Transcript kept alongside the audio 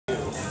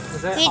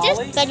Was that We Ollie?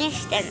 just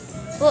finished it.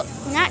 Well,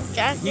 not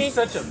just. He's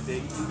such a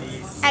big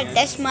beast. Had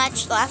this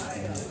much left,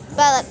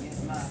 but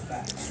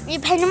we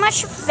pretty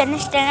much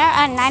finished dinner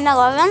at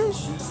 9:11.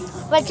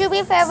 But to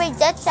be fair, we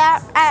did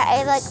start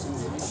at like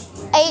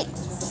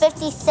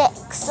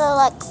 8:56. So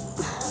like.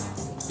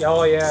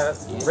 Oh yeah,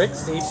 Rick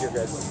saves your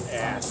guys'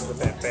 ass with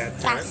that bad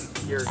time.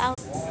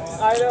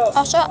 I know.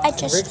 Also, I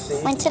just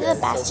went to the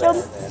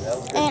bathroom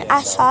and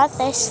I saw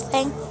this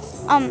thing.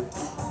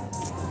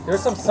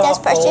 There's some This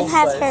soft person holes,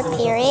 had but her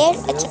period.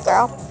 It's a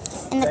girl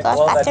in the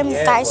girls' bathroom.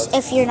 Guys,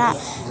 if you're not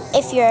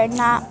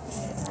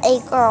a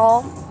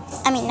girl,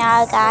 I mean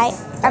not a guy.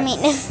 I mean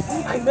if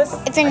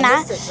you're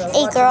not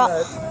a girl,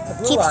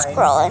 keep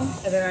scrolling.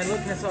 And then I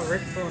looked and I saw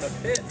Rick throwing a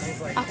fit. And I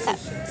was like, Okay,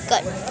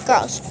 good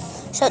girls.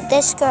 So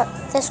this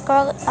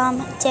girl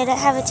didn't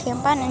have a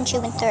tampon and she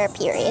went through her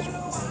period.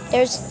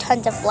 There's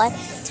tons of blood,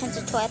 tons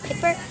of toilet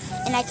paper,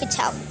 and I could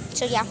tell.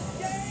 So yeah,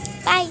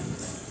 bye.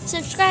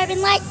 Subscribe and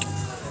like.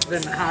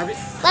 then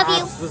Love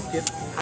you. Was getting